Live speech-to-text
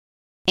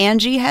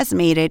Angie has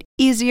made it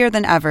easier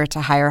than ever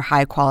to hire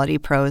high-quality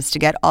pros to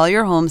get all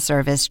your home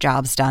service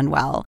jobs done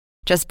well.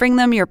 Just bring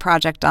them your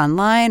project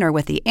online or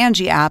with the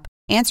Angie app,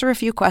 answer a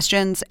few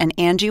questions, and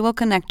Angie will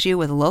connect you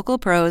with local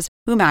pros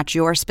who match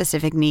your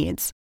specific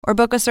needs. Or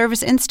book a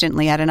service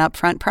instantly at an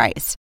upfront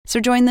price. So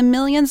join the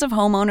millions of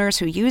homeowners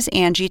who use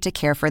Angie to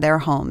care for their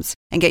homes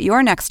and get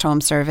your next home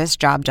service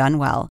job done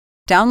well.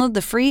 Download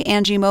the free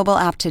Angie mobile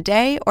app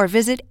today or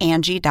visit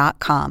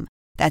Angie.com.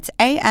 That's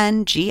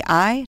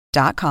ANGI.com.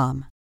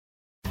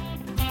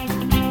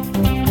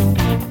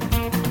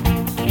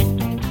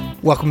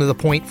 Welcome to The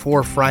Point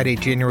for Friday,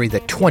 January the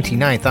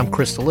 29th. I'm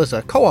Chris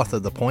D'Eliza, co-author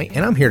of The Point,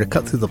 and I'm here to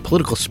cut through the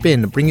political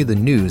spin to bring you the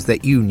news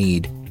that you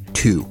need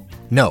to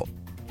know.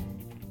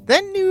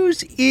 That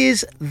news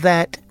is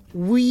that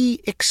we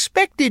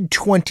expected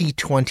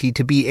 2020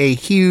 to be a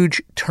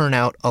huge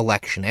turnout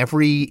election.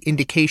 Every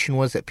indication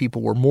was that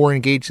people were more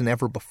engaged than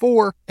ever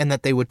before and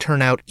that they would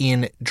turn out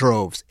in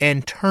droves.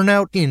 And turn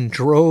out in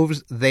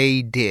droves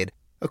they did.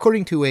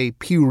 According to a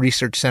Pew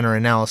Research Center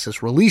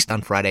analysis released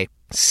on Friday,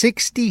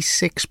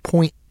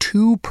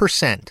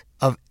 66.2%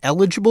 of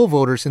eligible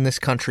voters in this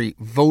country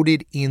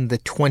voted in the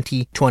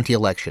 2020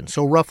 election.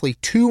 So roughly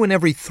 2 in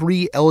every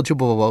 3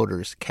 eligible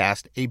voters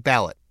cast a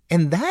ballot.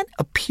 And that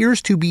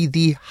appears to be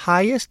the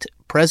highest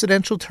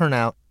presidential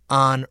turnout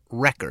on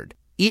record.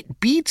 It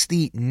beats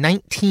the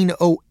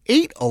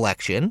 1908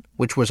 election,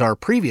 which was our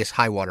previous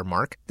high-water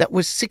mark, that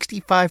was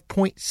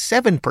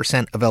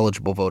 65.7% of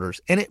eligible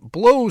voters, and it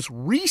blows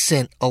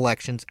recent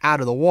elections out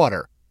of the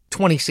water.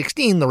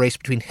 2016, the race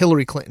between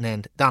Hillary Clinton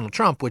and Donald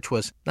Trump, which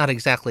was not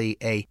exactly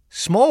a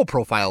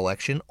small-profile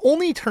election,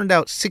 only turned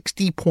out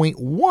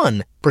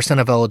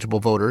 60.1% of eligible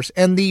voters,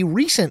 and the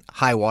recent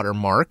high-water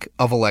mark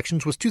of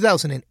elections was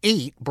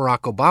 2008,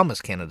 Barack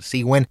Obama's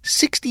candidacy, when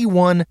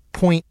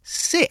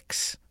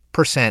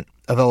 61.6%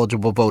 of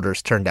eligible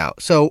voters turned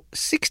out. So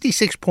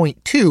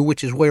 66.2,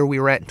 which is where we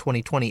were at in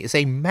 2020, is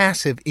a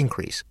massive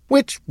increase,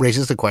 which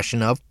raises the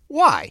question of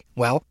why?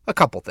 Well, a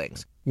couple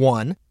things.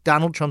 One,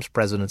 Donald Trump's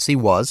presidency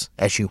was,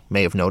 as you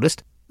may have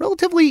noticed,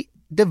 relatively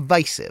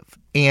divisive,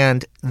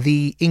 and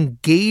the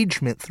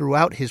engagement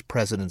throughout his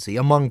presidency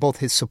among both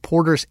his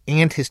supporters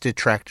and his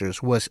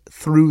detractors was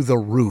through the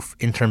roof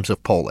in terms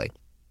of polling.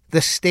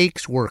 The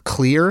stakes were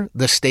clear,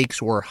 the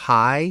stakes were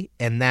high,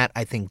 and that,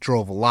 I think,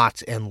 drove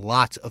lots and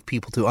lots of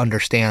people to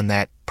understand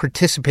that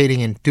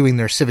participating and doing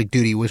their civic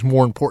duty was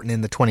more important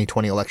in the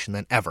 2020 election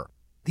than ever.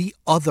 The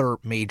other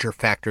major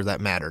factor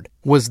that mattered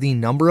was the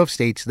number of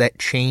states that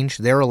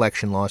changed their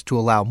election laws to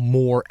allow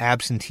more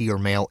absentee or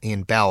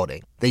mail-in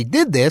balloting. They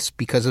did this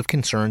because of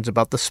concerns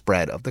about the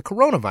spread of the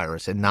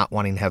coronavirus and not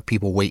wanting to have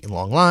people wait in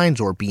long lines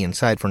or be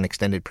inside for an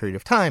extended period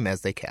of time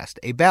as they cast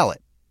a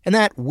ballot. And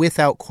that,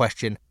 without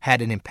question,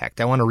 had an impact.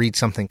 I want to read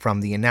something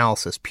from the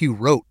analysis Pew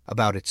wrote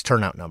about its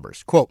turnout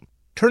numbers. Quote,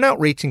 turnout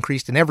rates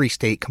increased in every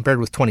state compared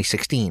with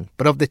 2016,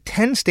 but of the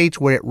 10 states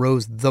where it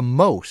rose the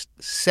most,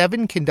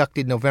 7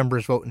 conducted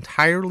November's vote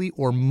entirely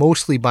or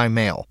mostly by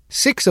mail.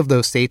 6 of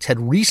those states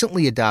had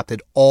recently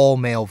adopted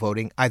all-mail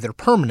voting, either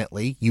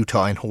permanently,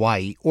 Utah and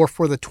Hawaii, or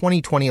for the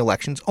 2020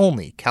 elections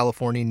only,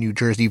 California, New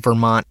Jersey,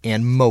 Vermont,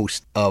 and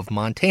most of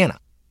Montana.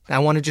 Now, I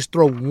want to just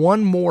throw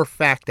one more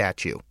fact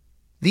at you.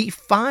 The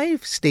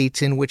 5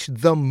 states in which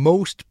the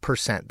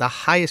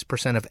highest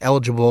percent of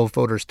eligible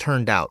voters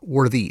turned out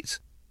were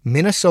these.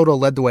 Minnesota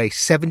led the way,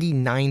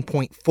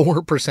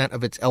 79.4%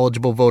 of its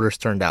eligible voters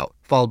turned out,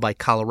 followed by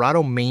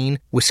Colorado, Maine,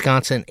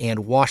 Wisconsin,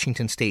 and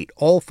Washington State.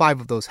 All 5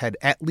 of those had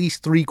at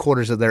least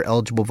 3/4 of their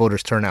eligible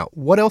voters turn out.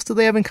 What else do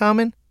they have in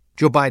common?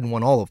 Joe Biden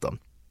won all of them.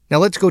 Now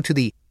let's go to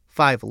the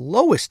 5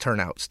 lowest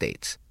turnout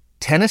states.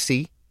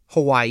 Tennessee,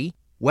 Hawaii,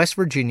 West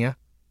Virginia,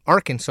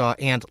 Arkansas,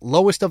 and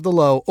lowest of the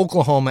low,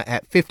 Oklahoma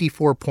at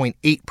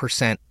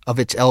 54.8% of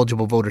its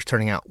eligible voters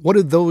turning out. What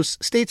do those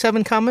states have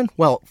in common?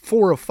 Well,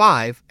 4 of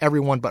 5,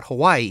 everyone but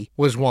Hawaii,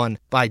 was won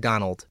by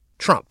Donald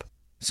Trump.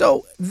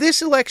 So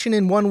this election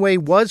in one way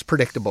was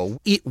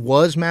predictable. It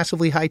was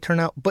massively high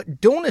turnout,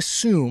 but don't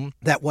assume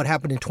that what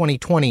happened in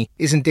 2020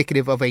 is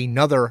indicative of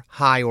another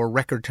high or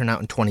record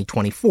turnout in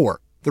 2024.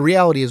 The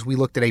reality is we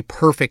looked at a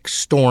perfect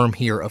storm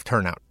here of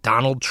turnout.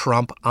 Donald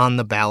Trump on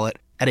the ballot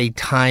at a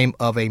time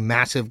of a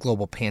massive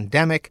global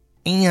pandemic,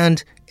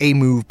 and a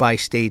move by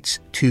states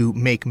to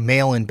make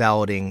mail-in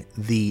balloting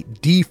the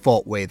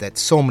default way that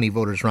so many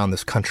voters around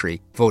this country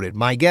voted.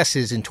 My guess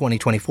is in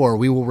 2024,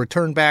 we will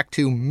return back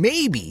to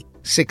maybe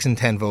 6 in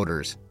 10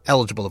 voters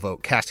eligible to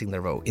vote, casting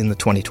their vote in the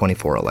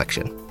 2024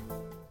 election.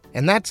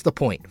 And that's The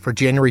Point for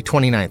January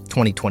 29th,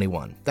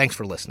 2021. Thanks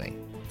for listening.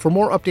 For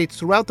more updates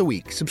throughout the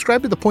week,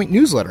 subscribe to The Point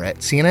newsletter at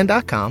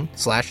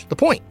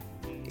cnn.com/thepoint.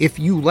 If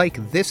you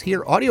like this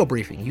here audio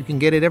briefing, you can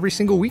get it every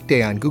single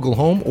weekday on Google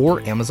Home or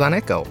Amazon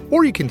Echo.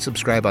 Or you can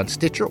subscribe on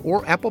Stitcher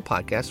or Apple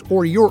Podcasts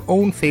or your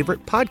own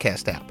favorite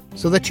podcast app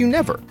so that you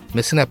never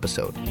miss an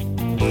episode.